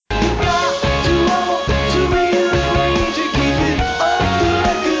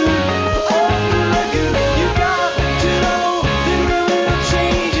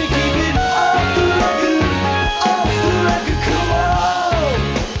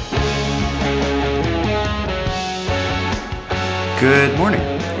Good morning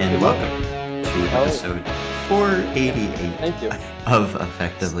and welcome to episode 488 Thank you. of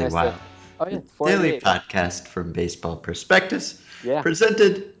Effectively Nice Wild, to. the Oh yeah, daily 488. Wow. podcast from Baseball Prospectus, Yeah.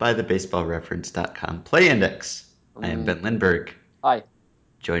 presented by the BaseballReference.com Play Index. I am Ben Um, Lindbergh, Hi,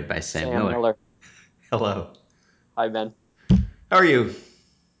 joined by Sam Sam Miller. Miller. Hello. Hi, Ben. How are you?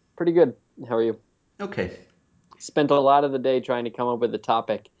 Pretty good. How are you? Okay. Spent a lot of the day trying to come up with a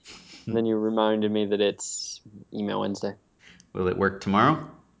topic, and then you reminded me that it's Email Wednesday. Will it work tomorrow?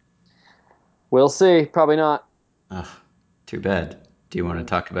 We'll see. Probably not. Ugh, too bad. Do you want to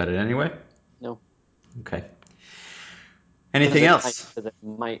talk about it anyway? No. Okay. Because Anything else? it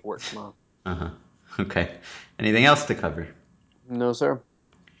might work tomorrow. Uh-huh. Okay. Anything else to cover? No, sir.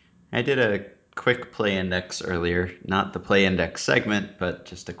 I did a quick play index earlier, not the play index segment, but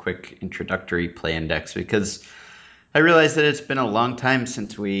just a quick introductory play index because I realized that it's been a long time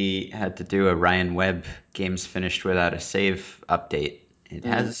since we had to do a Ryan Webb games finished without a save update.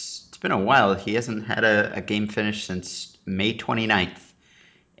 It's been a while. He hasn't had a game finish since May 29th.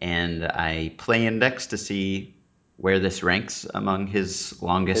 And I play index to see where this ranks among his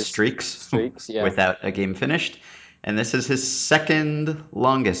longest His streaks streaks, yeah. without a game finished. And this is his second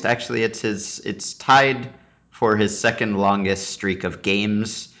longest. Actually, it's tied for his second longest streak of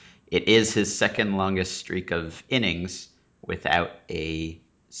games. It is his second longest streak of innings without a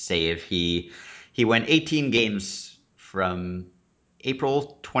save. He went 18 games from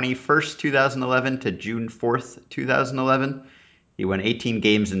April 21st, 2011 to June 4th, 2011. He won 18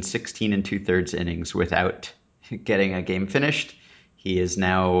 games in 16 and two-thirds innings without getting a game finished. He is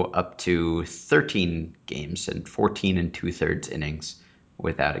now up to 13 games and 14 and two-thirds innings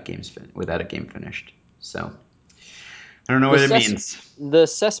without a game finished. So I don't know The what it means. the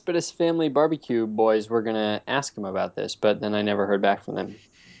Cespedes Family Barbecue boys were gonna ask him about this, but then I never heard back from them.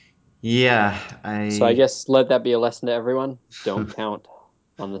 Yeah, So I I. guess let that be a lesson to everyone. Don't count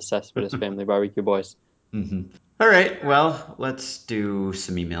on the Cespedes Family Barbecue boys. Mhm. All right. Well, let's do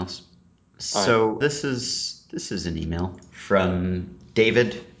some emails. All right. So this is an email from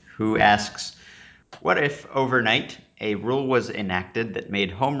David who asks, "What if overnight a rule was enacted that made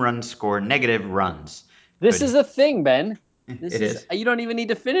home runs score negative runs? This is Could a thing, Ben. This it is is you don't even need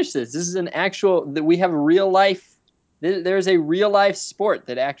to finish this. This is an actual that we have real life. There's a real life sport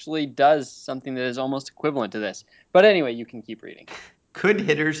that actually does something that is almost equivalent to this. But anyway, you can keep reading. could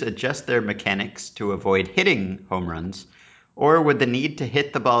hitters adjust their mechanics to avoid hitting home runs, or would the need to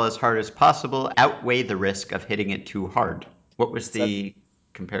hit the ball as hard as possible outweigh the risk of hitting it too hard?" What was So, the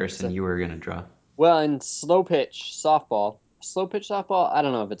comparison so you were going to draw? well, in slow pitch softball. I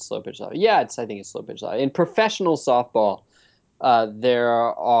don't know if it's slow pitch softball. Yeah, I think it's slow pitch softball. In professional softball, there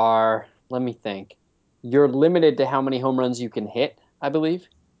are. Let me think. You're limited to how many home runs you can hit, I believe,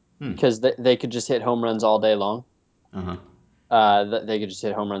 Hmm. because they could just hit home runs all day long. Uh-huh. They could just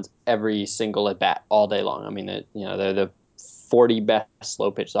hit home runs every single at bat all day long. I mean, they're the 40 best slow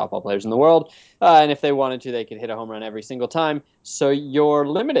pitch softball players in the world, and if they wanted to, they could hit a home run every single time. So you're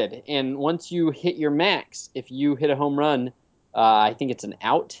limited, and once you hit your max, if you hit a home run, I think it's an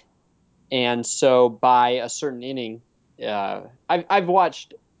out, and so by a certain inning, I've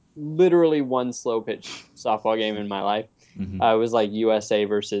watched literally one slow pitch softball game in my life. Mm-hmm. It was like USA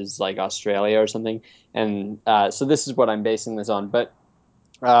versus like Australia or something, and so this is what I'm basing this on. But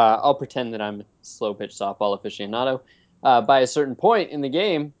I'll pretend that I'm a slow pitch softball aficionado. By a certain point in the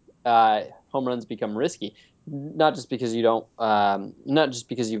game, home runs become risky. Not just because you've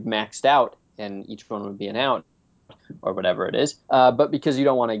maxed out and each one would be an out, or whatever it is, but because you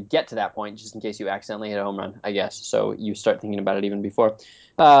don't want to get to that point just in case you accidentally hit a home run, I guess. So you start thinking about it even before.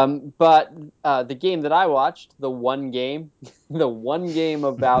 But the game that I watched, the one game, the one game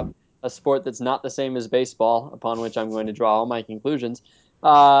about a sport that's not the same as baseball, upon which I'm going to draw all my conclusions,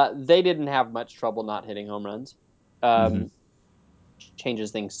 they didn't have much trouble not hitting home runs. Mm-hmm. Um, Changes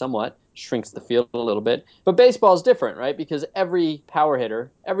things somewhat, shrinks the field a little bit. But baseball is different, right? Because every power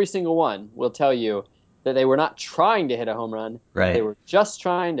hitter, every single one, will tell you that they were not trying to hit a home run. They Right. were just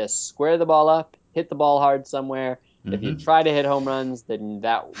trying to square the ball up, hit the ball hard somewhere. If you Mm-hmm. try to hit home runs, then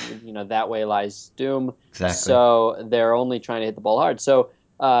that way lies doom. Exactly. So they're only trying to hit the ball hard. So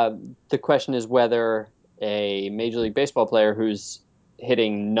the question is whether a Major League Baseball player who's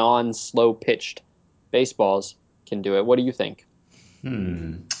hitting non-slow pitched baseballs can do it. What do you think?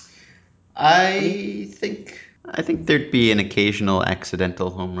 Hmm. I mean, I think there'd be an occasional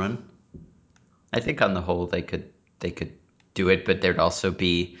accidental home run. I think on the whole they could do it, but there'd also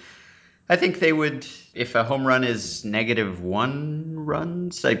be. I think they would if a home run is -1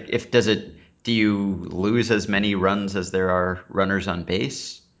 runs. Like if does it do you lose as many runs as there are runners on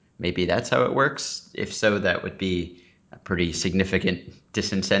base? Maybe that's how it works. If so, that would be a pretty significant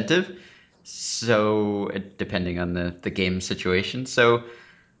disincentive. So depending on the game situation, so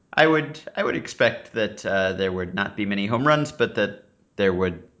I would expect that there would not be many home runs, but that there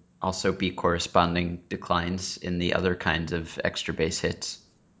would also be corresponding declines in the other kinds of extra base hits.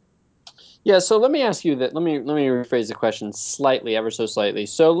 Yeah, so let me ask you that. Let me rephrase the question slightly, ever so slightly.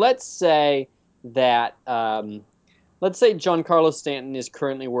 So that let's say Giancarlo Stanton is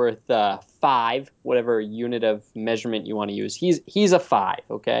currently worth five, whatever unit of measurement you want to use. He's a five,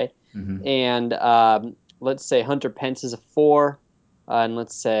 okay? Hmm. And let's say Hunter Pence is a four, and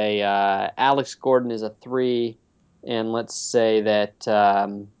let's say Alex Gordon is a three, and let's say that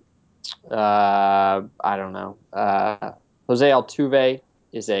I don't know. Jose Altuve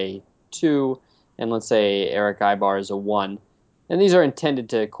is a two, and let's say Eric Ibar is a one. And these are intended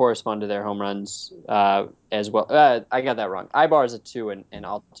to correspond to their home runs as well. I got that wrong. Ibar is a two, and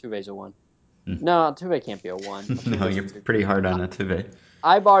Altuve is a one. No, Altuve can't be a one. No, Altuve is you're a two. pretty hard on Altuve.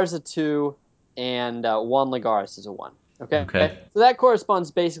 Ibar is a two, and Juan Lagares is a one. Okay, Okay. so that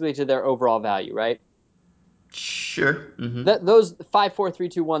corresponds basically to their overall value, right? Sure. Hmm. That those 5, 4, 3,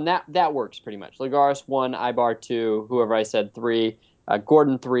 2, 1, that works pretty much. Lagares one, Ibar two, whoever I said three,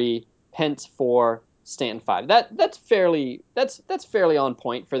 Gordon three, Pence four, Stanton five. That's fairly on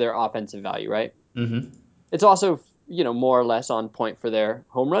point for their offensive value, right? Hmm. It's also more or less on point for their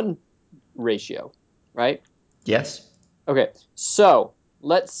home run ratio, right? Yes. Okay, so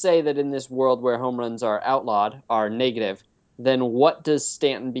let's say that in this world where home runs are outlawed, are negative, then what does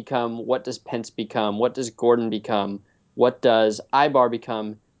Stanton become? What does Pence become? What does Gordon become? What does Ibar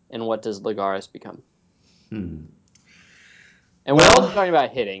become? And what does Lagares become? Hmm. And we're only Well, talking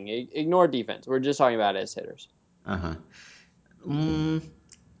about hitting. Ignore defense. We're just talking about as hitters. uh-huh. Mm,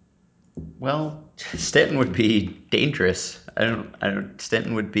 well, Stanton would be dangerous.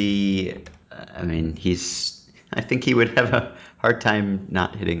 Stanton would be, I mean, I think he would have a hard time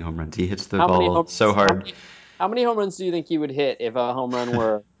not hitting home runs. He hits the How many ball home so runs? How hard. many? How many home runs do you think he would hit if a home run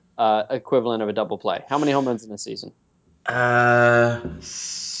were equivalent of a double play? How many home runs in a season?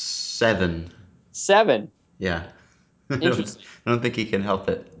 7. 7. Yeah. I don't, Interesting. I don't think he can help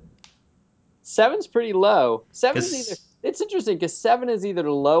it. Seven's pretty low. Seven's either. Because, It's interesting because seven is either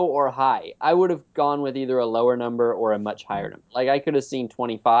low or high. I would have gone with either a lower number or a much higher number. Like I could have seen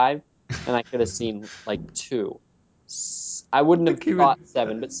 25, and I could have seen like two. I I don't wouldn't have think he thought would.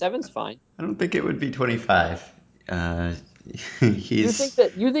 seven, but seven's fine. I don't think it would be 25. Uh, You think he's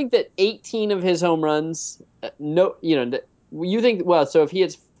that 18 of his home runs, no, you think well. So if he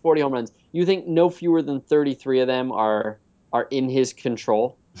hits 40 home runs, you think no fewer than 33 of them are in his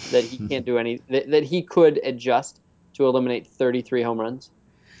control that he can't do that he could adjust to eliminate 33 home runs.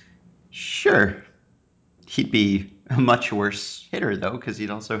 sure. He'd be a much worse hitter though, because he'd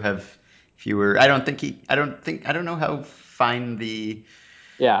also have fewer. I don't think he. I don't think. I don't know how fine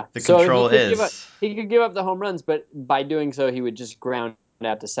Yeah. the So control is. he could give up the home runs, but by doing so, he would just ground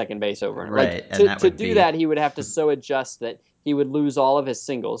out to second base over and like Right, and that to would do that, be. he would have to so adjust that he would lose all of his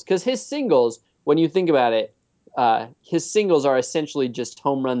singles because his singles, when you think about it, his singles are essentially just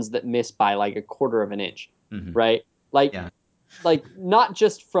home runs that miss by like a quarter of an inch, Mhm. right? Like Yeah. not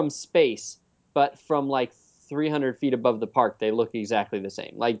just from space, but from like 300 feet above the park, they look exactly the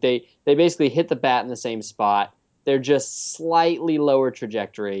same. Like they basically hit the bat in the same spot. They're just slightly lower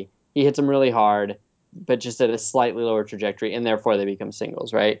trajectory. He hits them really hard, but just at a slightly lower trajectory, and therefore they become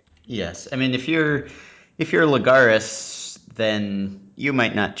singles, right? Yes. I mean, if you're Lagares, then you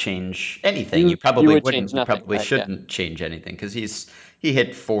might not change anything. You You probably would change wouldn't. You nothing, probably right? Yeah. shouldn't change anything because he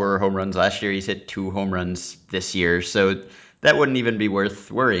hit 4 home runs last year. He's hit 2 home runs this year, so that wouldn't even be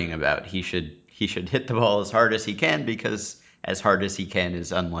worth worrying about. He should hit the ball as hard as he can because as hard as he can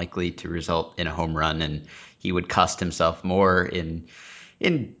is unlikely to result in a home run, and he would cost himself more in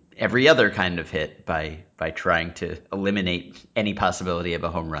every other kind of hit by trying to eliminate any possibility of a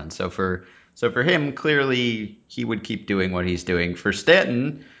home run. So for him, clearly he would keep doing what he's doing. For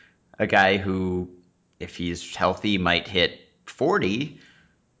Stanton, a guy who, if he's healthy, might hit 40,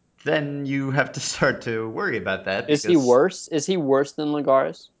 then you have to start to worry about that Is he because worse? Is he worse than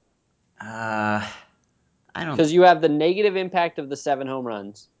Lagares? uh, I don't. Because you have the negative impact of the 7 home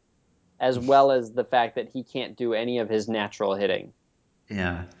runs, as well as the fact that he can't do any of his natural hitting.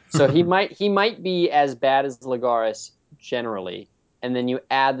 Yeah. So he might be as bad as Lagares generally, and then you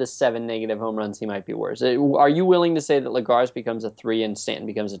add the 7 negative home runs, he might be worse. Are you willing to say that Lagares becomes a three and Stanton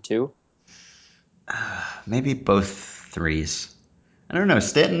becomes a two? Maybe both threes. I don't know.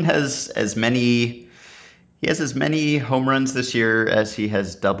 Stanton has as many. He has as many home runs this year as he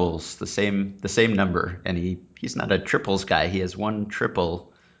has doubles, the same number, and he's not a triples guy. He has one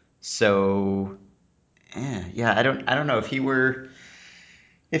triple, so Yeah. I don't know if he were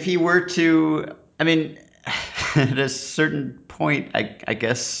to. I mean, at a certain point, I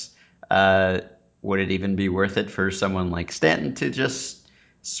guess, uh, would it even be worth it for someone like Stanton to just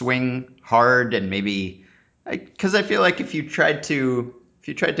swing hard and maybe? Because I feel like if you tried to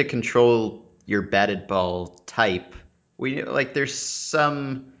control your batted ball type, we like there was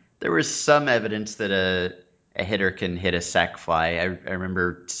some evidence that a hitter can hit a sac fly. I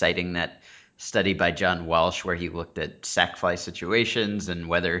remember citing that study by John Walsh where he looked at sac fly situations and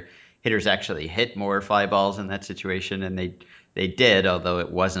whether hitters actually hit more fly balls in that situation, and they did, although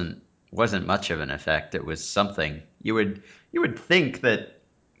it wasn't much of an effect. It was something. You would think that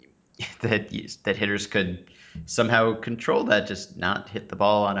that hitters could somehow control that, just not hit the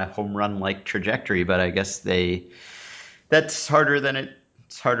ball on a home run like trajectory. But I guess that's harder than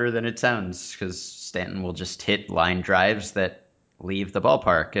it sounds because Stanton will just hit line drives that leave the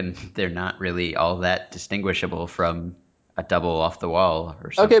ballpark, and they're not really all that distinguishable from a double off the wall or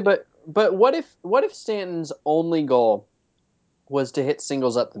Okay, something. but what if Stanton's only goal was to hit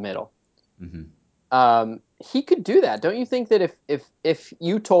singles up the middle? Hmm. He could do that. Don't you think that if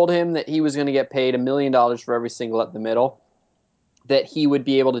you told him that he was going to get paid $1 million for every single up the middle, that he would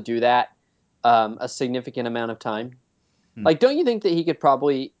be able to do that a significant amount of time? Hmm. Like, don't you think that he could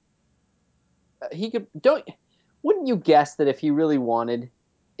probably he could don't wouldn't you guess that if if he really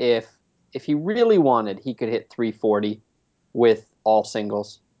wanted, he could hit 340 with all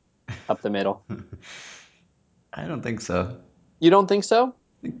singles up the middle? I don't think so. You don't think so?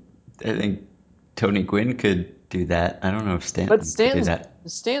 I think Tony Gwynn could do that. I don't know if But Stanton could do that.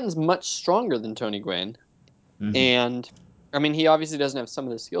 Stanton's much stronger than Tony Gwynn, Hmm. and I mean he obviously doesn't have some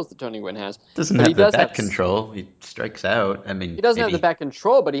of the skills that Tony Gwynn has, Doesn't but have the bat control. He strikes out. I he mean, doesn't have the maybe bat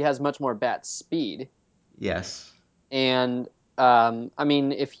control, but he has much more bat speed. yes. And I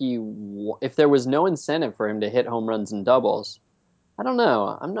mean, if there was no incentive for him to hit home runs and doubles, I don't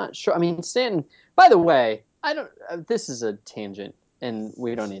know. I'm not sure. I mean, Stanton. By the way, I don't. This is a tangent, and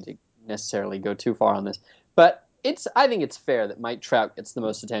we don't need to necessarily go too far on this. But it's. I think it's fair that Mike Trout gets the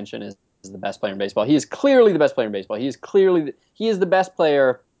most attention as the best player in baseball. He is clearly the best player in baseball. He is the best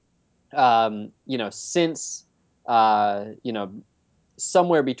player. Since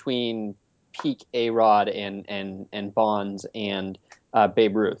somewhere between peak A Rod and Bonds and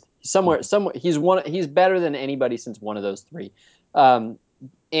Babe Ruth. Somewhere he's better than anybody since one of those three. Um,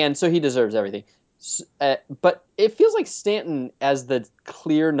 and so he deserves everything. But it feels like Stanton, as the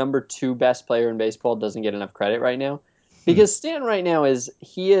clear number two best player in baseball, doesn't get enough credit right now, Hmm. because Stanton right now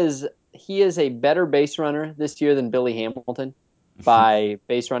he is a better base runner this year than Billy Hamilton by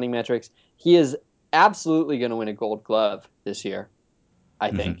base running metrics. He is absolutely going to win a Gold Glove this year, I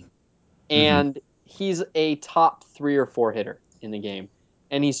Hmm. think, Hmm. and he's a top 3 or 4 hitter in the game,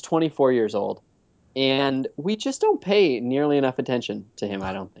 and he's 24 years old, and we just don't pay nearly enough attention to him.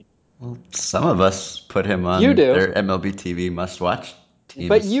 I don't think. Well, some of us put him You on do, their MLB TV must-watch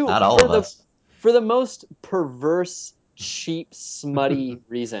but teams. you Not all of us. for the most perverse, cheap, smutty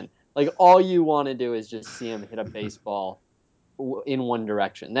reason. Like all you want to do is just see him hit a baseball in one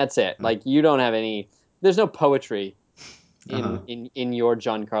direction. That's it. Like you don't have any. There's no poetry Uh-huh. in your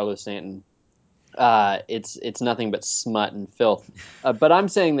Giancarlo Stanton. It's nothing but smut and filth. But I'm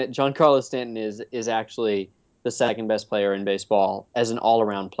saying that Giancarlo Stanton is actually the second best player in baseball as an all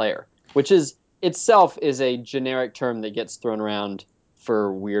around player, which is itself is a generic term that gets thrown around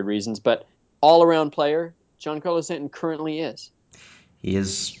for weird reasons. But all around player, Giancarlo Stanton currently is. He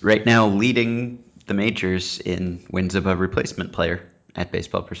is right now leading the majors in wins above replacement player at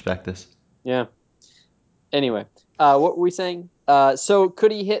Baseball Prospectus. Yeah. Anyway, what were we saying? So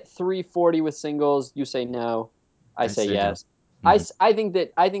could he hit 340 with singles? You say no. I I say say no. yes. Hmm. I think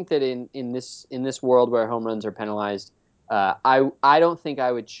that in this world where home runs are penalized, I don't think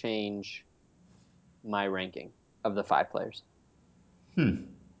I would change my ranking of the 5 players. Hmm.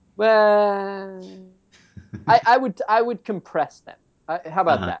 Well, I would compress them. How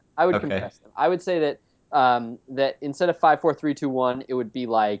about Uh-huh. that? I would Okay. compress them. I would say that that instead of 5, 4, 3, 2, 1, it would be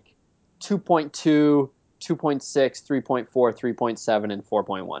like 2.2, 2.6, 3.4, 3.7, and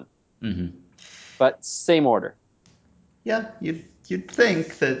 4.1. Hmm. But same order. Yeah, you'd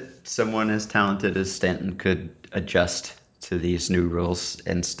think that someone as talented as Stanton could adjust to these new rules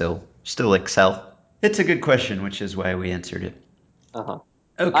and still excel. It's a good question, which is why we answered it. Uh-huh.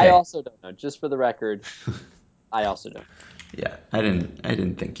 I Okay. also don't know. Just for the record, I also don't. Yeah, I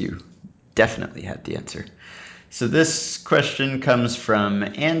didn't think you definitely had the answer. So this question comes from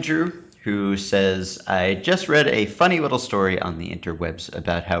Andrew, who says, "I just read a funny little story on the interwebs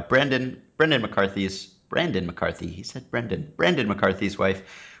about how Brandon McCarthy, he said Brandon McCarthy's wife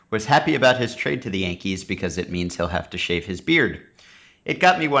was happy about his trade to the Yankees because it means he'll have to shave his beard. It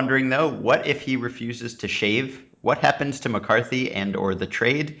got me wondering though, what if he refuses to shave? What happens to McCarthy and or the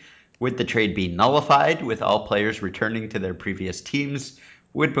trade? Would the trade be nullified with all players returning to their previous teams?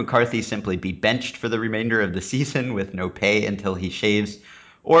 Would McCarthy simply be benched for the remainder of the season with no pay until he shaves?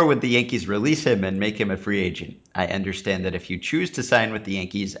 Or would the Yankees release him and make him a free agent? I understand that if you choose to sign with the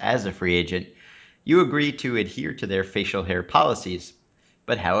Yankees as a free agent, you agree to adhere to their facial hair policies.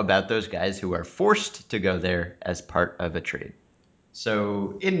 But how about those guys who are forced to go there as part of a trade?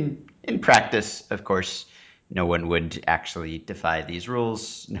 So in practice, of course, no one would actually defy these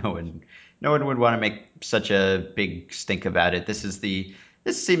rules. No one would want to make such a big stink about it. This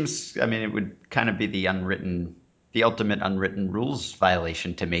seems, I mean, it would kind of be the ultimate unwritten rules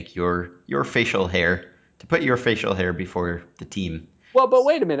violation to make your facial hair to put your facial hair before the team. Well, but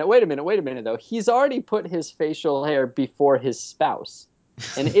wait a minute, though. He's already put his facial hair before his spouse.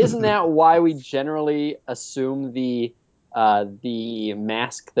 And isn't that why we generally assume the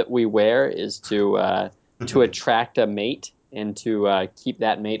mask that we wear is to attract a mate and to keep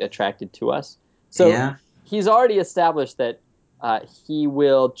that mate attracted to us? So Yeah. he's already established that he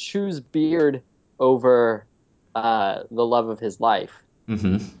will choose beard over the love of his life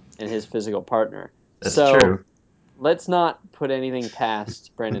Hmm. and his physical partner. That's So true. let's not put anything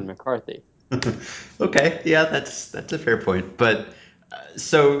past Brandon McCarthy. Okay, yeah, that's a fair point. But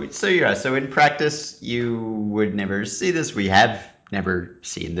so yeah, so in practice, you would never see this. We have never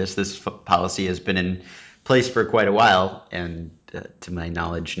seen this. This policy has been in place for quite a while, and to my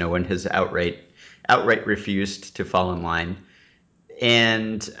knowledge, no one has outright refused to fall in line.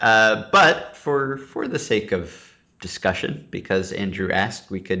 And but for the sake of discussion, because Andrew asked,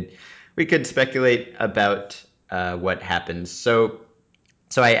 we could speculate about what happens. So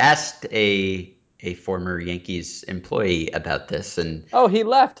I asked a former Yankees employee about this, and Oh, he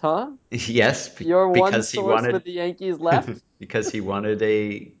left, huh? yes, Your one because he source wanted with the Yankees left? because he wanted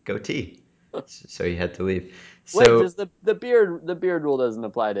a goatee, so he had to leave. Wait, So does the beard rule doesn't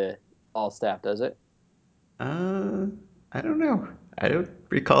apply to all staff, does it? uh, I don't know. I don't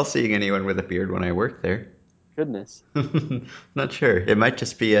recall seeing anyone with a beard when I worked there. Goodness. Not sure. It might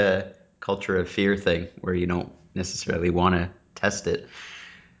just be a culture of fear thing where you don't necessarily want to test it.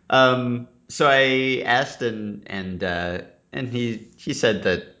 So I asked, and he said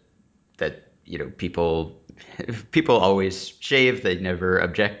that people always shave. They never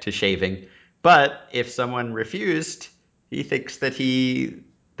object to shaving. But if someone refused, he thinks that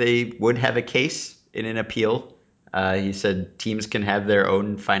they would have a case in an appeal. He said teams can have their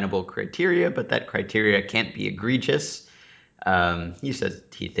own finable criteria, but that criteria can't be egregious. He says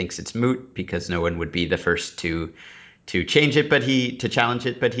he thinks it's moot because no one would be the first to change it, but he to challenge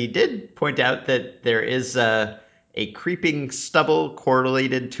it. But he did point out that there is a creeping stubble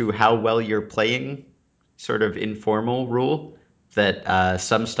correlated to how well you're playing, sort of informal rule that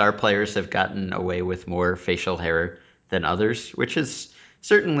some star players have gotten away with more facial hair than others, which is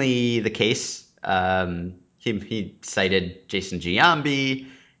certainly the case. He cited Jason Giambi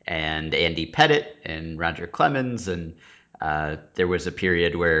and Andy Pettitte and Roger Clemens, and there was a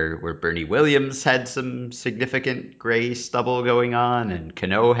period where Bernie Williams had some significant gray stubble going on, and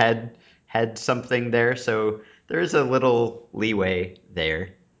Cano had something there. So there is a little leeway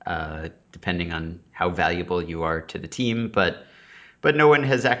there, depending on how valuable you are to the team. But no one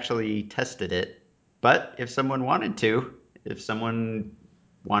has actually tested it. But if someone wanted to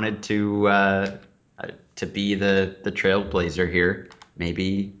be the trailblazer here,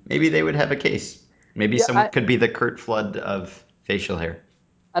 maybe they would have a case. Maybe Yeah, someone could be the Kurt Flood of facial hair.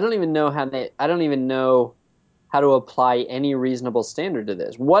 I don't even know how to apply any reasonable standard to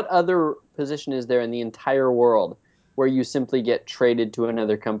this. What other position is there in the entire world where you simply get traded to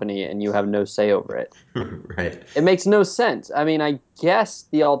another company and you have no say over it? Right. It makes no sense. I mean, I guess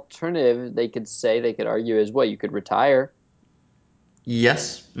the alternative they could argue is what you could retire.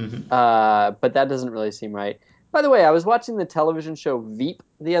 Yes. Hmm. But that doesn't really seem right. By the way, I was watching the television show Veep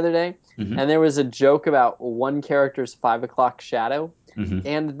the other day, and Hmm. there was a joke about one character's 5 o'clock shadow, Hmm.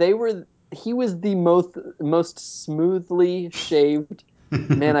 and he was the most smoothly shaved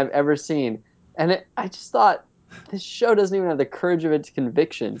man I've ever seen, and I just thought this show doesn't even have the courage of its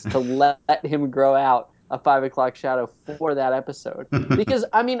convictions to let him grow out a 5 o'clock shadow for that episode. Because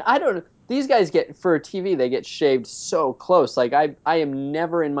I mean, I don't. These guys get for TV, they get shaved so close. Like I am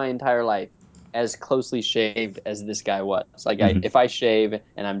never in my entire life as closely shaved as this guy was. Like Hmm. if I shave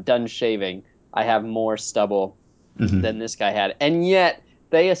and I'm done shaving, I have more stubble than Hmm. this guy had, and yet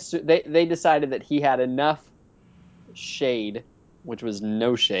they decided that he had enough shade, which was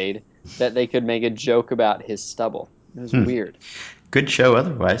no shade, that they could make a joke about his stubble. It was weird. Good show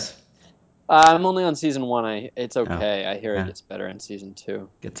otherwise. I'm only on season one. It's Oh, okay. I hear it yeah. gets better in season two.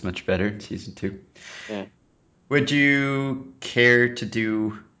 Gets much better in season 2. Yeah, Would you care to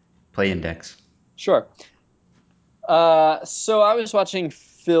do play index? sure. So I was watching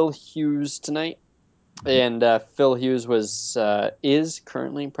Phil Hughes tonight, and Phil Hughes is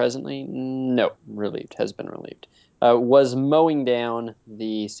currently presently no relieved has been relieved. Was mowing down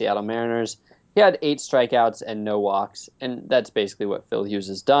the Seattle Mariners. He had 8 strikeouts and no walks, and that's basically what Phil Hughes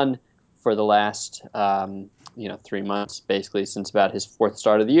has done for the last 3 months, basically since about his fourth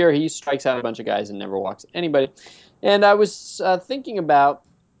start of the year. He strikes out a bunch of guys and never walks anybody. And I was thinking about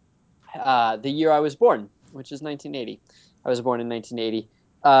the year I was born, which is 1980. I was born in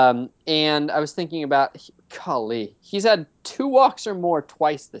 1980. And I was thinking about, golly, he's had 2 walks or more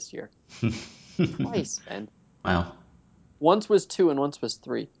twice this year. Twice, man. Wow. Once was 2 and once was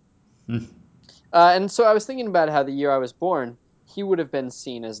 3. Hmm. And so I was thinking about how the year I was born, he would have been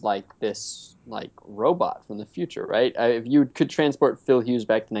seen as like this like robot from the future, right? If you could transport Phil Hughes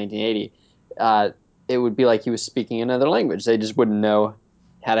back to 1980, uh, it would be like he was speaking another language. They just wouldn't know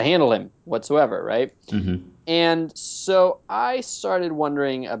how to handle him whatsoever, right? Mm-hmm. And so I started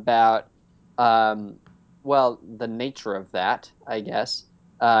wondering about, um, well, the nature of that, I guess.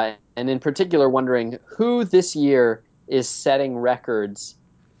 And in particular, wondering who this year is setting records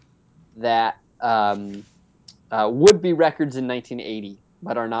that would be records in 1980,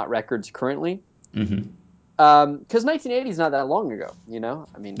 but are not records currently. Mm-hmm. Because 1980 is not that long ago, you know?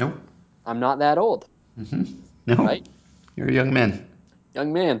 I mean, Nope. I'm not that old, Mm-hmm. No. right? You're a young man.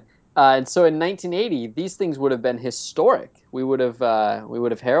 Young man. And so in 1980, these things would have been historic. We would have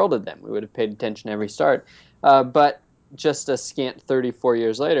heralded them. We would have paid attention every start. But just a scant 34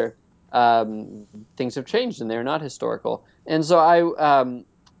 years later, things have changed and they're not historical. And so I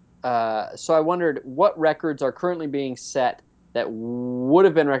wondered what records are currently being set that would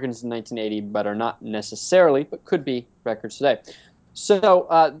have been records in 1980, but are not necessarily, but could be records today.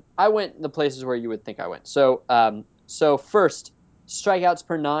 So I went the places where you would think I went. So first, strikeouts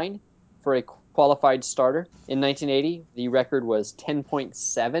per nine for a qualified starter in 1980. The record was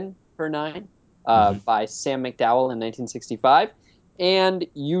 10.7 per nine Mm-hmm. by Sam McDowell in 1965, and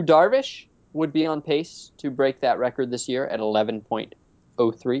Yu Darvish would be on pace to break that record this year at 11.03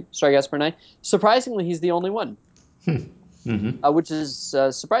 strikeouts per nine. Surprisingly, he's the only one, Mm-hmm. which is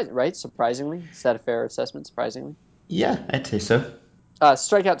surprising, right? Surprisingly, is that a fair assessment? Surprisingly. Yeah, I'd say so.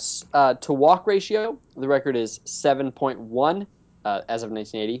 Strikeouts to walk ratio, the record is 7.1 as of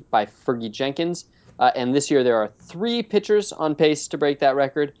 1980 by Fergie Jenkins. And this year there are 3 pitchers on pace to break that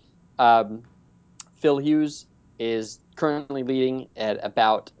record. Um, Phil Hughes is currently leading at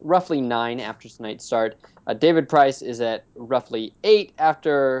about roughly 9 after tonight's start. David Price is at roughly 8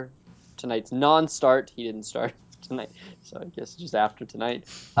 after tonight's non-start. He didn't start tonight, so I guess just after tonight.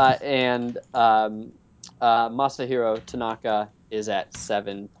 And Masahiro Tanaka is at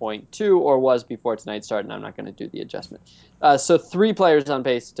 7.2, or was before tonight's start, and I'm not going to do the adjustment. So 3 players on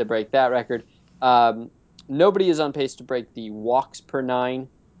pace to break that record. Um, Nobody is on pace to break the walks per nine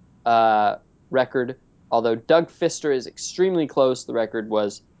uh, record. Although Doug Fister is extremely close, the record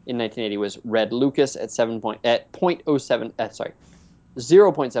was in 1980 was Red Lucas at 0.07. Sorry,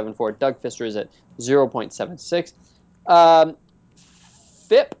 0.74. Doug Fister is at 0.76. Um,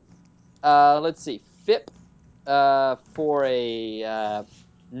 FIP. Let's see. FIP for a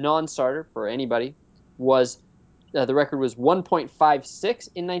non-starter for anybody was the record was 1.56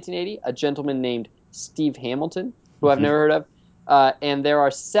 in 1980. A gentleman named Steve Hamilton, who I've Mm-hmm. never heard of, and there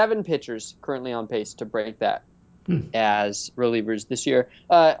are 7 pitchers currently on pace to break that Hmm. as relievers this year.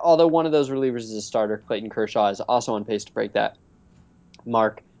 Although one of those relievers is a starter, Clayton Kershaw is also on pace to break that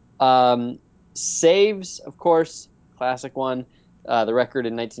mark. Um, Saves, of course, classic one. The record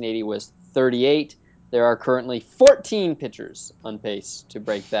in 1980 was 38. There are currently 14 pitchers on pace to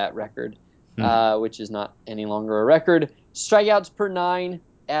break that record, Hmm. which is not any longer a record. Strikeouts per nine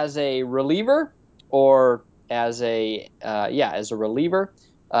as a reliever, or as a reliever.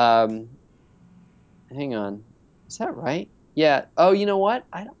 Um, Hang on, is that right? Yeah. Oh, you know what?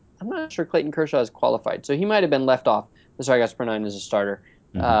 I'm not sure Clayton Kershaw is qualified, so he might have been left off the strikeouts per nine as a starter,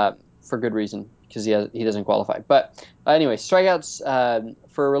 Mm-hmm. for good reason because he doesn't qualify. But anyway, strikeouts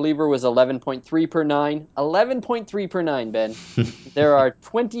for a reliever was 11.3 per nine. 11.3 per nine, Ben. There are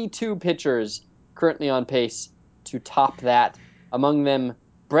 22 pitchers currently on pace to top that. Among them,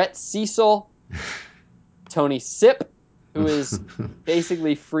 Brett Cecil, Tony Sip, who is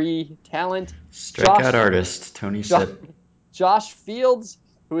basically free talent. Strikeout Josh artist, Tony Jo- Sip. Josh Fields,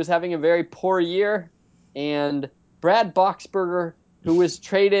 who is having a very poor year, and Brad Boxberger, who was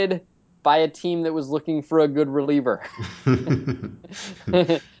traded by a team that was looking for a good reliever. And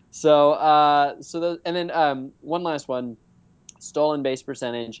then one last one, stolen base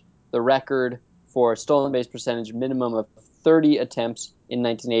percentage. The record for stolen base percentage minimum of 30 attempts in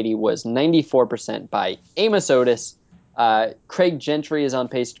 1980 was 94% by Amos Otis. Craig Gentry is on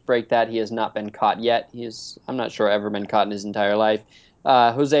pace to break that. He has not been caught yet. I'm not sure, ever been caught in his entire life.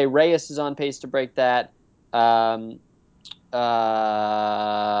 Jose Reyes is on pace to break that. Um, Jose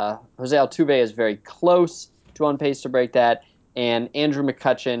Altuve is very close to on pace to break that. And Andrew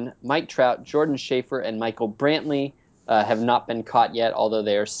McCutchen, Mike Trout, Jordan Schaefer, and Michael Brantley have not been caught yet, although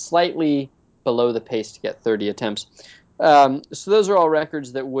they are slightly below the pace to get 30 attempts. So those are all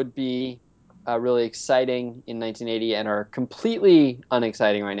records that would be really exciting in 1980 and are completely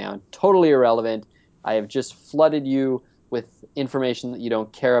unexciting right now, totally irrelevant. I have just flooded you with information that you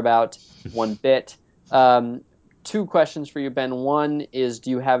don't care about one bit. Um, Two questions for you, Ben. One is, do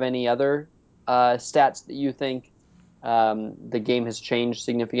you have any other stats that you think the game has changed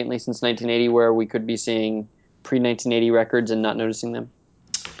significantly since 1980, where we could be seeing pre-1980 records and not noticing them?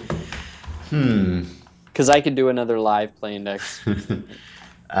 Hmm. Because I could do another live play index.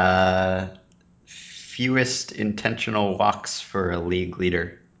 uh, Fewest intentional walks for a league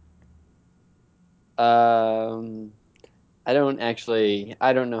leader. Um, I don't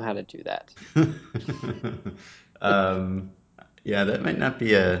know how to do that. um, yeah, that might not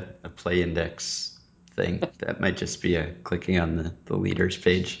be a play index thing. That might just be a clicking on the leaders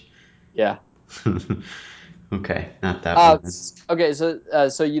page. Yeah. Okay, not that one. Okay,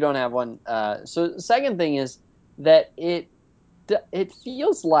 so you don't have one. So the second thing is that it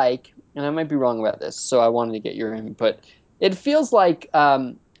feels like, and I might be wrong about this, so I wanted to get your input. It feels like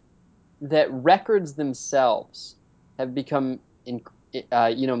that records themselves have become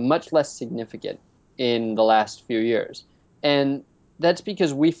much less significant in the last few years, and that's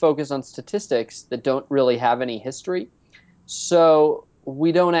because we focus on statistics that don't really have any history. So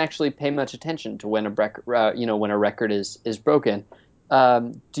we don't actually pay much attention to when when a record is broken.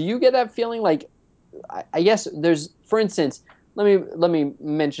 Do you get that feeling? Like, I guess there's, for instance, let me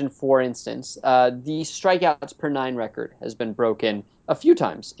mention, for instance, the strikeouts per nine record has been broken a few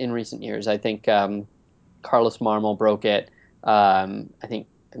times in recent years. I think Carlos Marmol broke it. I think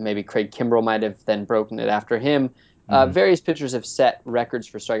maybe Craig Kimbrell might have then broken it after him. Hmm. Various pitchers have set records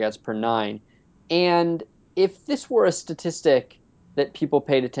for strikeouts per nine, and if this were a statistic that people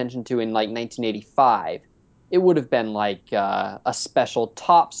paid attention to in like 1985, it would have been like a special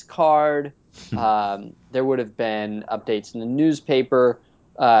tops card. There would have been updates in the newspaper.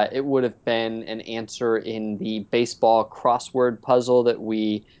 It would have been an answer in the baseball crossword puzzle that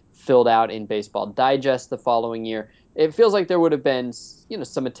we filled out in Baseball Digest the following year. It feels like there would have been,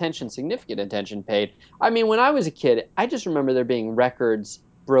 some attention, significant attention paid. I mean, when I was a kid, I just remember there being records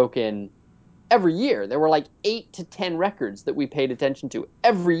broken every year. There were like 8 to 10 records that we paid attention to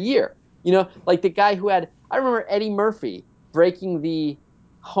every year. Like the guy who had, I remember Eddie Murphy breaking the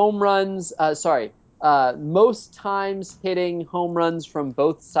home runs, most times hitting home runs from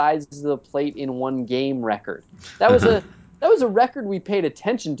both sides of the plate in one game record. That was a that was a record we paid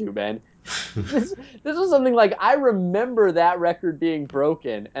attention to, man. This was something like, I remember that record being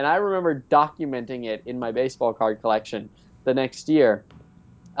broken, and I remember documenting it in my baseball card collection the next year.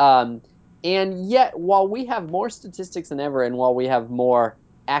 Um, and yet, while we have more statistics than ever, and while we have more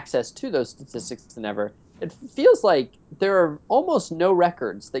access to those statistics than ever, it feels like there are almost no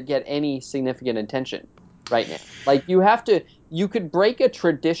records that get any significant attention right now. Like, you could break a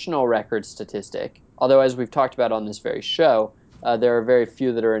traditional record statistic, although, as we've talked about on this very show, there are very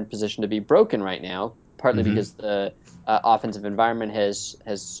few that are in position to be broken right now, partly Hmm. because the offensive environment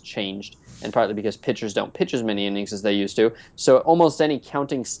has changed, and partly because pitchers don't pitch as many innings as they used to. So almost any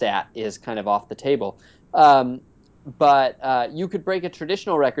counting stat is kind of off the table. Um, but you could break a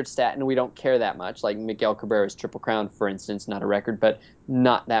traditional record stat, and we don't care that much. Like Miguel Cabrera's Triple Crown, for instance, not a record, but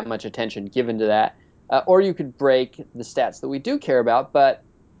not that much attention given to that. Or you could break the stats that we do care about, but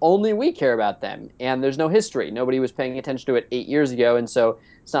only we care about them, and there's no history. Nobody was paying attention to it 8 years ago, and so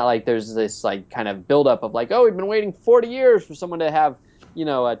it's not like there's this like kind of buildup of like, oh, we've been waiting 40 years for someone to have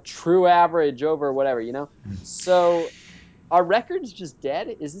a true average over whatever. So are records just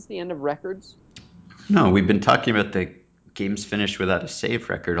dead? Is this the end of records? No, we've been talking about the games finished without a save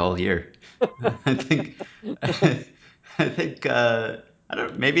record all year. I think, I think, I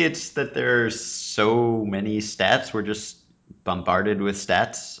don't. Maybe it's that there's so many stats. We're just bombarded with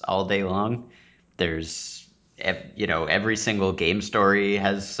stats all day long. There's, every single game story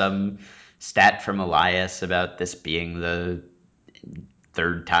has some stat from Elias about this being the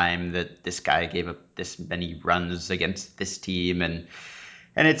third time that this guy gave up this many runs against this team, and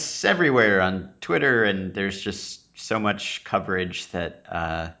and it's everywhere on Twitter, and there's just so much coverage that,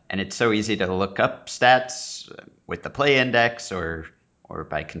 and it's so easy to look up stats with the play index or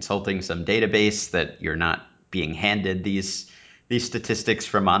by consulting some database that you're not being handed these statistics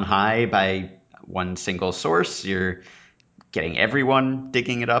from on high by one single source. You're getting everyone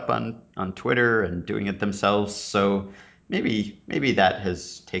digging it up on Twitter and doing it themselves. So maybe that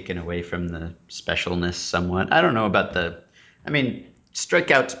has taken away from the specialness somewhat. I don't know about the. I mean,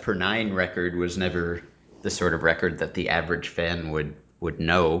 strikeouts per nine record was never the sort of record that the average fan would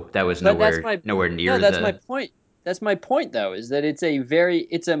know. That was But that's nowhere no, near that's my the. point. That's my point though, is that it's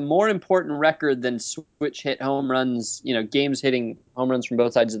a more important record than switch hit home runs, games hitting home runs from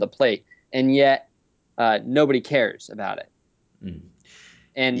both sides of the plate, and yet nobody cares about it. Mm.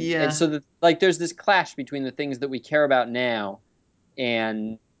 And Yeah. so like there's this clash between the things that we care about now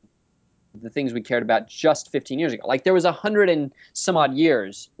and the things we cared about just 15 years ago. Like there was 100 and some odd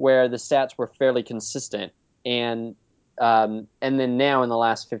years where the stats were fairly consistent, and then now in the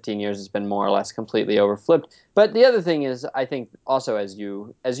last 15 years, it's been more or less completely overflipped. But the other thing is, I think also as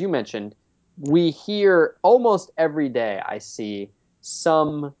you mentioned, we hear almost every day. I see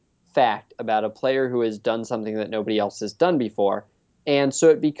some fact about a player who has done something that nobody else has done before. And so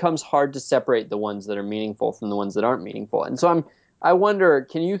it becomes hard to separate the ones that are meaningful from the ones that aren't meaningful. And so I wonder,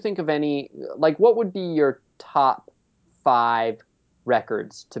 can you think of any, like, what would be your top five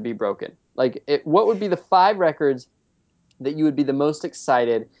records to be broken? What would be the five records that you would be the most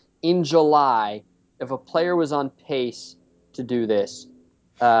excited in July if a player was on pace to do this?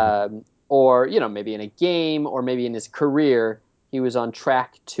 Or, maybe in a game or maybe in his career, he was on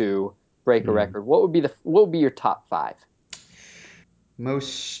track to break a Mm. record. What would be your top five?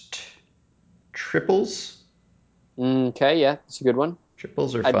 Most triples. Okay, yeah, that's a good one.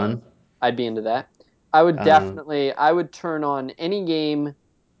 Triples are I'd fun. I'd be into that. I would Um, definitely I would turn on any game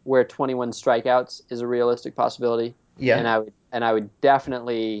where 21 strikeouts is a realistic possibility, and yeah. I would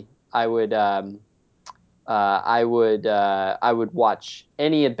definitely I would watch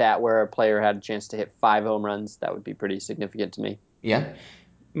any at bat where a player had a chance to hit 5 home runs. That would be pretty significant to me Yeah.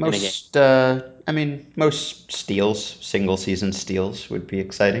 in a game. Most steals, single season steals would be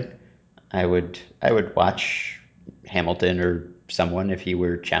exciting. I would watch Hamilton or someone if he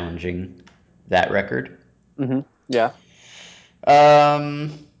were challenging that record. Yeah.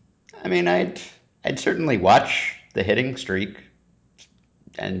 Um, I mean, I'd certainly watch the hitting streak,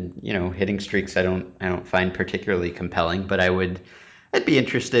 and hitting streaks I don't find particularly compelling, but I'd be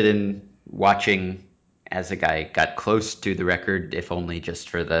interested in watching as a guy got close to the record, if only just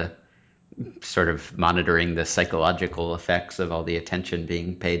for the sort of monitoring the psychological effects of all the attention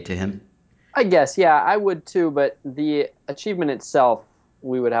being paid to him. I guess, yeah, I would too, but the achievement itself,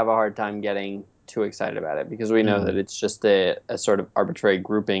 we would have a hard time getting too excited about it because we know that Mm. it's just a sort of arbitrary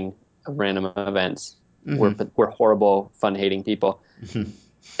grouping of random events. We're Mm-hmm. we're horrible, fun-hating people.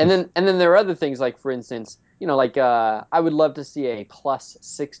 And then there are other things like, for instance, like I would love to see a plus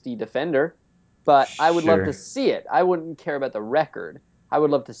 60 defender, but I would love to Sure. see it. I wouldn't care about the record. I would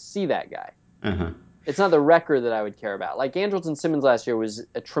love to see that guy. Uh-huh. It's not the record that I would care about. Like Andrelton Simmons last year was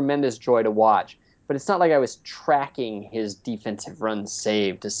a tremendous joy to watch, but it's not like I was tracking his defensive run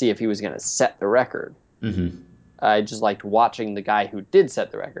save to see if he was going to set the record. Mm-hmm. I just liked watching the guy who did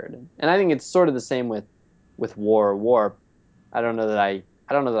set the record, and I think it's sort of the same with WAR. WAR, I don't know that I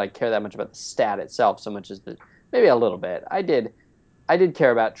care that much about the stat itself so much as maybe a little bit. I did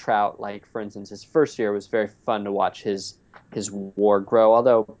care about Trout. Like for instance, his first year was very fun to watch his WAR grow.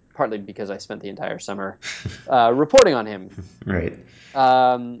 Although partly because I spent the entire summer reporting on him. Right.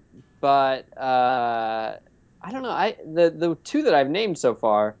 Um, but I don't know. The two that I've named so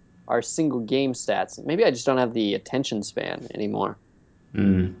far are single game stats. Maybe I just don't have the attention span anymore,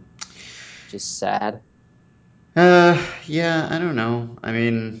 Mm. which is sad. Yeah, I don't know. I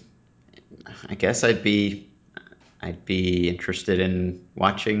mean, I guess I'd be interested in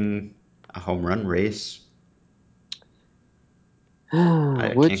watching a home run race.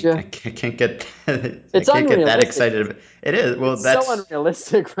 I Would can't I you? can't, I can't get I It's can't get that unrealistic. excited. It is. Well, It's so that's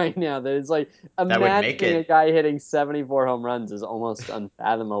unrealistic right now that it's like that would make imagining a it guy hitting 74 home runs is almost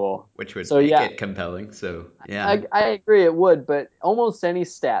unfathomable. which would So make yeah, it compelling. So, yeah. I agree it would, but almost any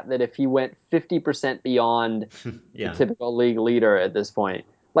stat that if he went 50% beyond the Yeah. typical league leader at this point,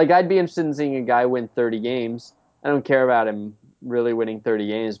 like I'd be interested in seeing a guy win 30 games. I don't care about him really winning 30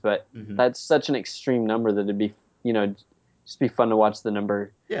 games, but Hmm. that's such an extreme number that it'd be, just be fun to watch the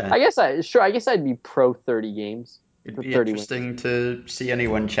number. Yeah. I guess I'd be pro 30 games It'd for be 30 wins. interesting to see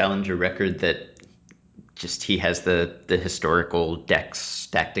anyone challenge a record that just he has the historical decks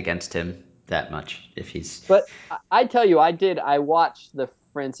stacked against him that much. If he's But I tell you, I watched the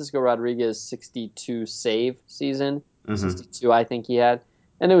Francisco Rodriguez 62 save season. Uh-huh. 62, I think he had.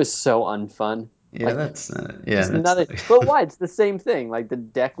 And it was so unfun. Yeah, Like, that's yeah, just that's nothing. But why? It's the same thing. Like, the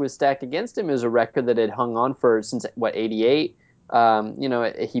deck was stacked against him. It was a record that had hung on for since, what, 88?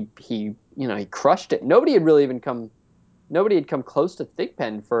 He crushed it. Nobody had come close to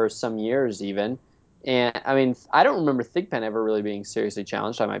Thigpen for some years even. And I mean, I don't remember Thigpen ever really being seriously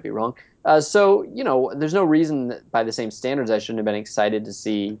challenged. I might be wrong. So, there's no reason that by the same standards I shouldn't have been excited to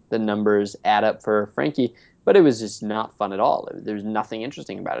see the numbers add up for Frankie, but it was just not fun at all. There's nothing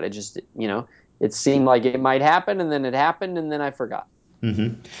interesting about it. It just, it seemed like it might happen, and then it happened, and then I forgot. hmm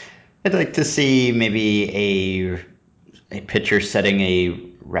I'd like to see maybe a pitcher setting a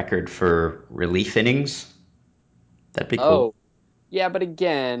record for relief innings. That'd be cool. Oh, yeah, but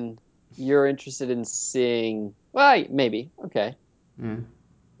again, you're interested in seeing, well, maybe. Okay. Yeah.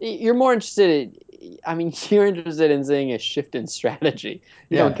 You're more interested I mean, you're interested in seeing a shift in strategy.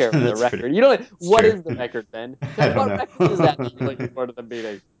 You don't Yeah, care about the that's record. You don't, it's what true. is the record, Ben? I don't What record is that you're looking know. forward to them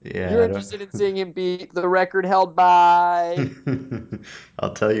beating? Yeah, You're I don't. interested in seeing him beat the record held by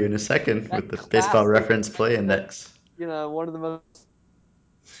I'll tell you in a second that with the baseball classic reference play number that, index. one of the most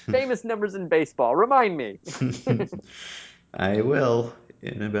famous numbers in baseball. Remind me. I will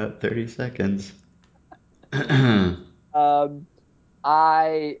in about 30 seconds. hmm Um,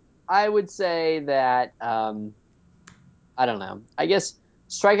 I I would say that I don't know. I guess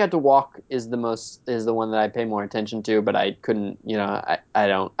strikeout to walk is the one that I pay more attention to, but I couldn't,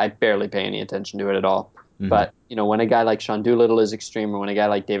 I barely pay any attention to it at all. But when a guy like Sean Doolittle is extreme, or when a guy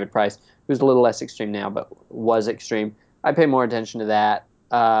like David Price, who's a little less extreme now but was extreme, I pay more attention to that.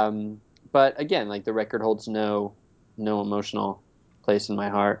 But again, like the record holds no emotional place in my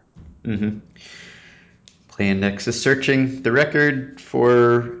heart. hmm Play index is searching. The record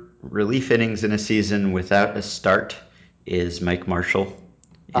for relief innings in a season without a start is Mike Marshall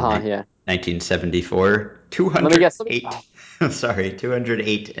in Yeah. 1974. Let me guess. 208. Sorry,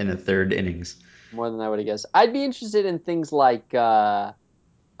 208 and a third innings. More than I would have guessed. I'd be interested in things like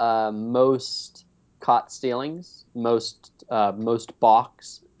most caught stealings, most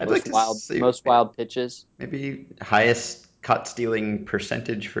balks, I'd like to see most wild pitches. maybe highest caught stealing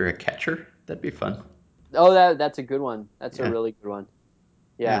percentage for a catcher. That'd be fun. Oh, that's a good one. That's a Yeah, really good one.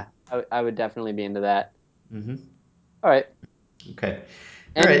 yeah. Yeah, I would definitely be into that. hmm All right, Okay.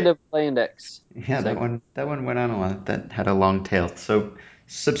 All end right. of play index Yeah, that segment. one went on a lot. That had a long tail. So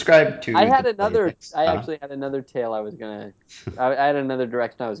subscribe to the Play Index. I actually had another tail I had another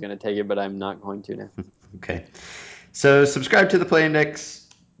direction I was gonna take it, but I'm not going to now. Okay. So subscribe to the Play Index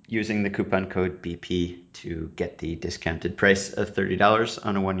using the coupon code BP to get the discounted price of $30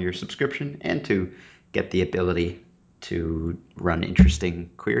 on a 1 year subscription and to get the ability to run interesting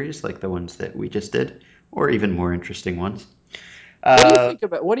queries like the ones that we just did, or even more interesting ones. Uh,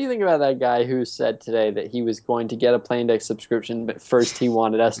 What do you think about that guy who said today that he was going to get a Playindex subscription, but first he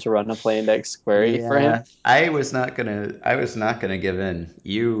wanted us to run a Playindex query for him? Yeah, I was not gonna give in.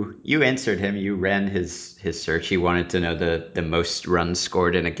 You answered him. You ran his search. He wanted to know the most runs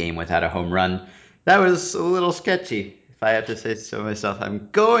scored in a game without a home run. That was a little sketchy, if I have to say so myself. I'm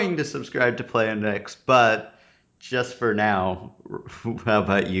going to subscribe to Play Index, but just for now, how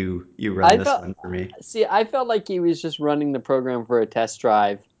about you run I this felt one for me? I felt like he was just running the program for a test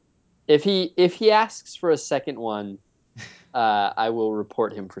drive. If he asks for a second one, I will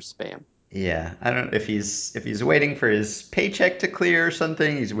report him for spam. Yeah, I don't know if he's waiting for his paycheck to clear or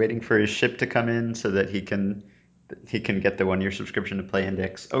something. He's waiting for his ship to come in so that he can get the 1 year subscription to Play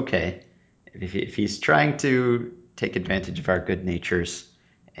Index. Okay, if he's trying to take advantage of our good natures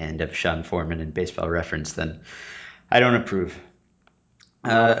and of Sean Foreman and Baseball Reference, then I don't approve.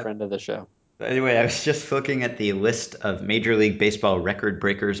 Not a Uh, friend of the show. by the way, I was just looking at the list of Major League Baseball record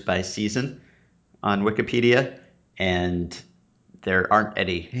breakers by season on Wikipedia, and there aren't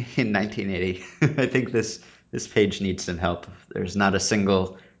any in 1980. I think this page needs some help. There's not a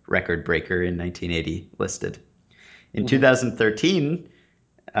single record breaker in 1980 listed. In Hmm. 2013,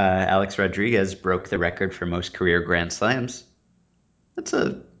 Alex Rodriguez broke the record for most career Grand Slams. That's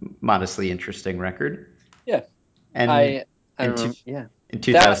a modestly interesting record. Yeah, And I in remember. Yeah, in that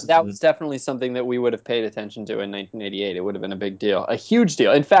 2000, was definitely something that we would have paid attention to in 1988. It would have been a big deal, a huge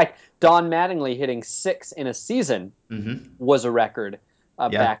deal. In fact, Don Mattingly hitting six in a season mhm, was a record yeah,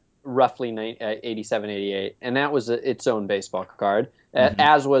 back roughly 87, 88. And that was its own baseball card, mhm.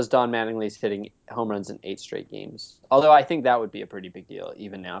 as was Don Mattingly's hitting home runs in 8 straight games. Although I think that would be a pretty big deal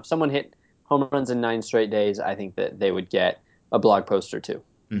even now. If someone hit home runs in 9 straight days, I think that they would get a blog post or two.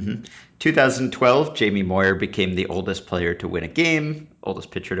 2012, Jamie Moyer became the oldest player to win a game,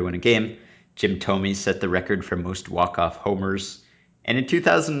 oldest pitcher to win a game. Jim Thome set the record for most walk-off homers And in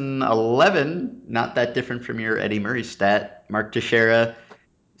 2011, not that different from your Eddie Murray stat, Mark Teixeira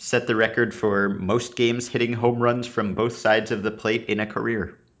set the record for most games hitting home runs from both sides of the plate in a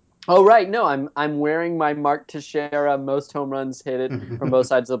career. Oh right, no, I'm wearing my Mark Teixeira most home runs hit it from both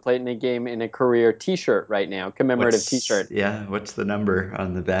sides of the plate in a game in a career T-shirt right now, commemorative T-shirt. What's the number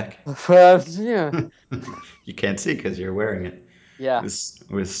on the back? Yeah, You can't see because you're wearing it. yeah.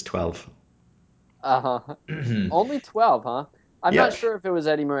 It was 12. Uh-huh. Only 12, huh? I'm not Yep. sure if it was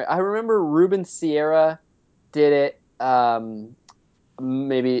Eddie Murray. I remember Ruben Sierra did it.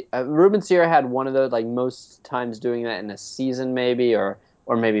 Maybe Ruben Sierra had one of those, like most times doing that in a season, maybe, or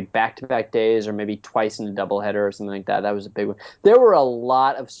maybe back-to-back days, or maybe twice in a doubleheader or something like that. That was a big one. There were a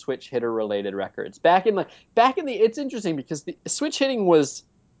lot of switch hitter related records back in the. It's interesting because the switch hitting was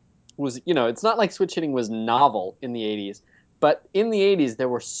it's not like switch hitting was novel in the 80s, but in the 80s there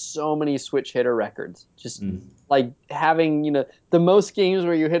were so many switch hitter records, just Mm. like having the most games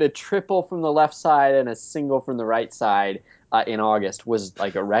where you hit a triple from the left side and a single from the right side in August was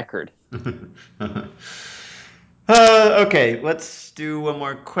like a record. Okay, let's do one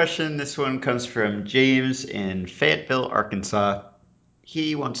more question. This one comes from James in Fayetteville, Arkansas.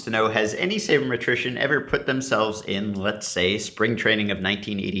 He wants to know, has any sabermetrician ever put themselves in, let's say, spring training of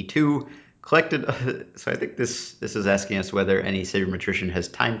 1982, collected so I think this is asking us whether any sabermetrician has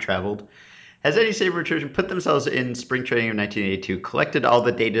time traveled. Has any sabermetrician put themselves in spring training of 1982, collected all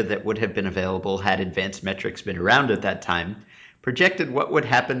the data that would have been available had advanced metrics been around at that time, projected what would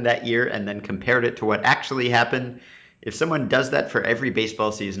happen that year, and then compared it to what actually happened? If someone does that for every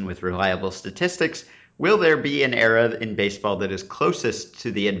baseball season with reliable statistics, will there be an era in baseball that is closest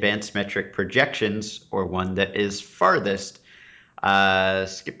to the advanced metric projections or one that is farthest?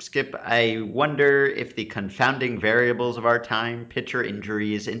 Skip. I wonder if the confounding variables of our time, pitcher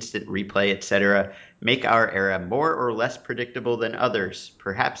injuries, instant replay, etc., make our era more or less predictable than others.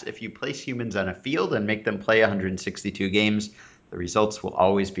 Perhaps if you place humans on a field and make them play 162 games, the results will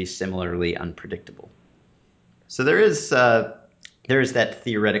always be similarly unpredictable. So there is that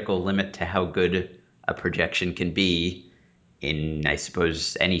theoretical limit to how good a projection can be in, I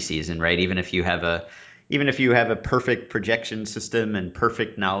suppose, any season, right? Even if you have a perfect projection system and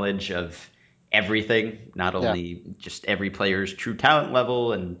perfect knowledge of everything, not Yeah. only just every player's true talent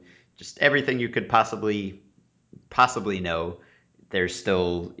level and just everything you could possibly know, there's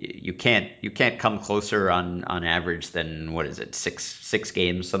still you can't come closer on average than what is it, six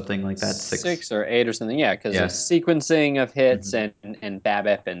games, something like that. Six. 6 or 8 or something, yeah, because of Yeah. sequencing of hits Mhm. and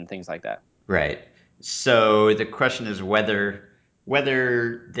BABIP and things like that. Right. So the question is whether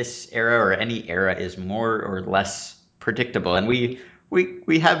this era or any era is more or less predictable. And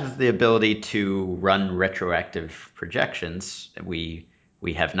we have the ability to run retroactive projections. We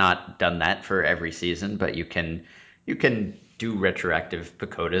have not done that for every season, but you can do retroactive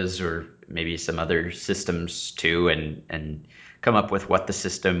Pacodas or maybe some other systems too, and come up with what the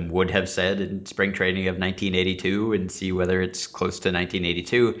system would have said in spring training of 1982 and see whether it's close to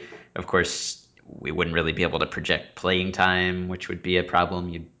 1982. Of course, we wouldn't really be able to project playing time, which would be a problem.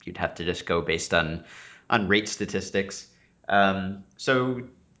 You'd have to just go based on rate statistics. So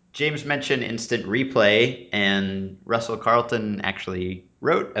James mentioned instant replay, and Russell Carlton actually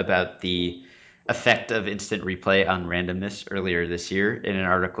wrote about the effect of instant replay on randomness earlier this year in an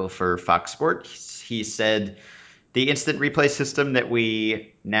article for Fox Sports. He said the instant replay system that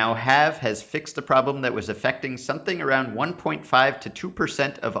we now have has fixed a problem that was affecting something around 1.5 to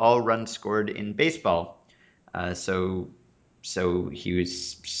 2% of all runs scored in baseball. Uh, so, so he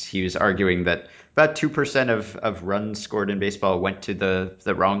was arguing that about 2% of runs scored in baseball went to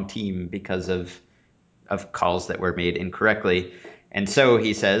the wrong team because of calls that were made incorrectly. And so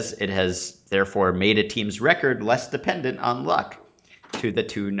he says it has therefore made a team's record less dependent on luck, to the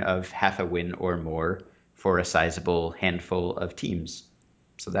tune of half a win or more for a sizable handful of teams.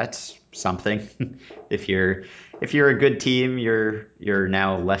 So that's something. if you're if you're a good team, you're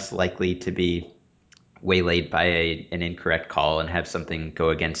now less likely to be waylaid by an incorrect call and have something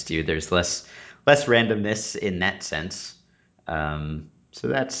go against you. There's less randomness in that sense. So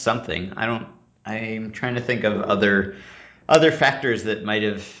that's something. I'm trying to think of other factors that might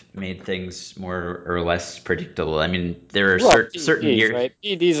have made things more or less predictable. I mean, there are Well, certain PEDs, years. right?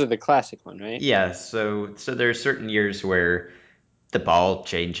 PEDs are the classic one, right? Yeah, so there are certain years where the ball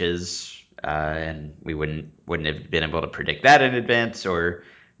changes, and we wouldn't have been able to predict that in advance, or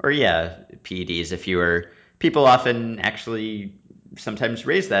yeah, PEDs. If you were people often actually sometimes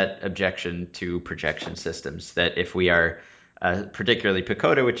raise that objection to projection systems that if we are particularly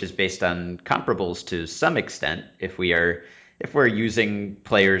Pacoda, which is based on comparables to some extent, if we're using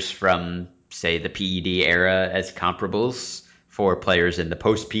players from say the PED era as comparables for players in the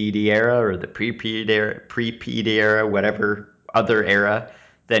post-PED era or the pre-PED era, whatever other era,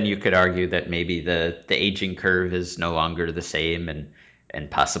 then you could argue that maybe the aging curve is no longer the same, and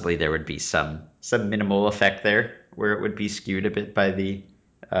possibly there would be some minimal effect there where it would be skewed a bit by the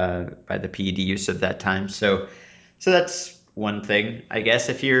PED use of that time. So that's one thing, I guess.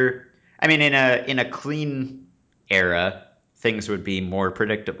 If you're, I mean, in a clean era, things would be more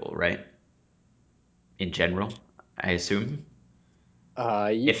predictable, right? In general, I assume.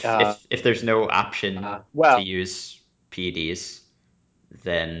 Ye- If there's no option to well, use PEDs,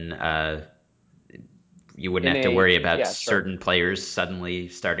 then you wouldn't in have to a worry about yeah, sure. certain players suddenly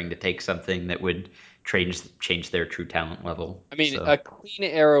starting to take something that would change their true talent level. I mean, So, a clean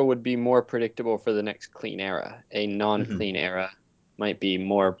era would be more predictable for the next clean era. A hmm non-clean era might be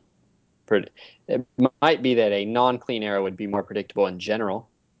more. It might be that a non-clean era would be more predictable in general.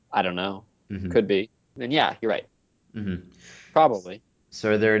 I don't know. hmm Could be. Then yeah, you're right. hmm Probably.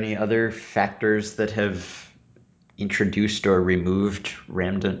 So, are there any other factors that have introduced or removed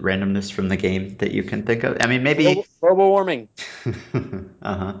randomness from the game that you can think of? I mean, maybe. Global warming.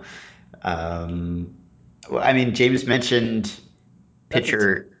 uh-huh. Um, well, I mean, James mentioned That's a Tim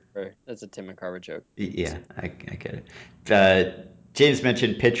pitcher. McCarver. That's a Tim McCarver joke. Yeah, I get it. James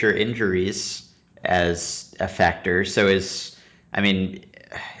mentioned pitcher injuries as a factor. So I mean,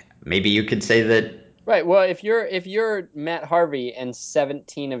 maybe you could say that. Right. Well, if you're Matt Harvey and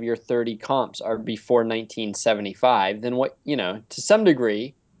 17 of your 30 comps are before 1975, then what, to some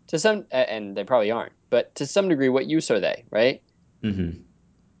degree, and they probably aren't, but to some degree, what use are they, right? Mhm.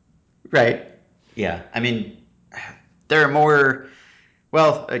 Right. Yeah. I mean, there are more.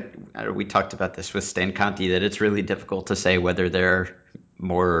 Well, we talked about this with Stan Conti that it's really difficult to say whether there are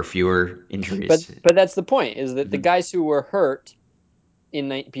more or fewer But injuries. but that's the point, is that the hmm guys who were hurt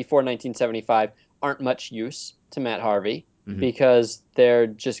before 1975 aren't much use to Matt Harvey hmm because they're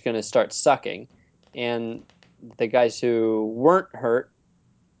just going to start sucking, and the guys who weren't hurt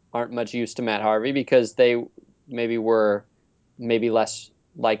aren't much use to Matt Harvey because they were maybe less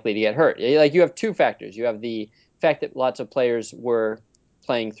likely to get hurt. Like, you have two factors. You have the fact that lots of players were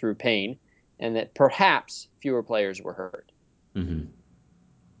playing through pain, and that perhaps fewer players were hurt. hmm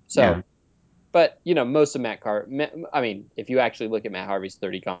Yeah. So, but most of I mean, if you actually look at Matt Harvey's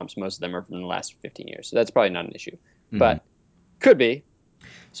 30 comps, most of them are from the last 15 years. So that's probably not an issue, hmm but could be.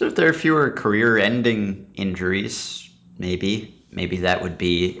 So if there are fewer career-ending injuries, maybe that would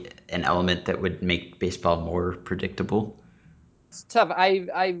be an element that would make baseball more predictable. It's tough.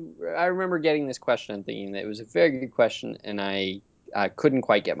 I remember getting this question and thinking that it was a very good question, and I couldn't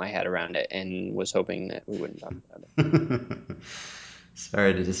quite get my head around it, and was hoping that we wouldn't talk about it.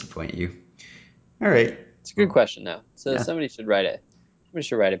 Sorry to disappoint you. All right. It's a good Well, question though. So yeah. somebody should write it. Somebody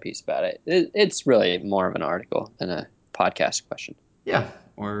should write a piece about it. It's really more of an article than a podcast question. Yeah.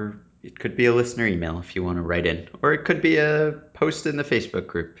 Or it could be a listener email if you want to write in. Or it could be a post in the Facebook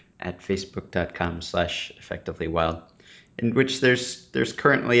group at facebook.com/effectivelywild, in which there's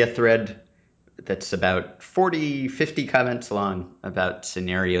currently a thread that's about 40, 50 comments long about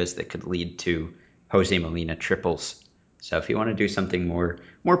scenarios that could lead to Jose Molina triples. So if you want to do something more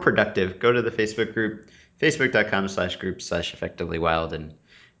productive, go to the Facebook group, facebook.com/group/effectivelywild, and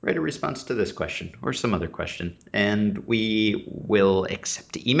write a response to this question or some other question. And we will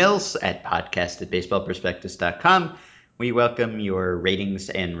accept emails at podcast@baseballprospectus.com. We welcome your ratings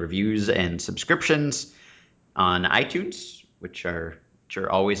and reviews and subscriptions on iTunes, which are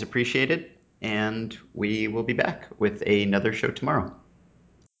always appreciated. And we will be back with another show tomorrow.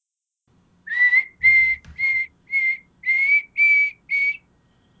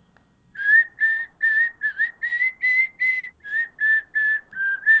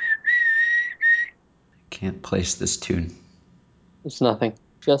 Can't place this tune. It's nothing.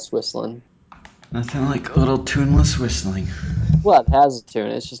 Just whistling. Nothing like a little tuneless whistling. Well, it has a tune.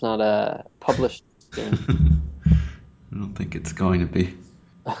 It's just not a published tune. I don't think it's going to be.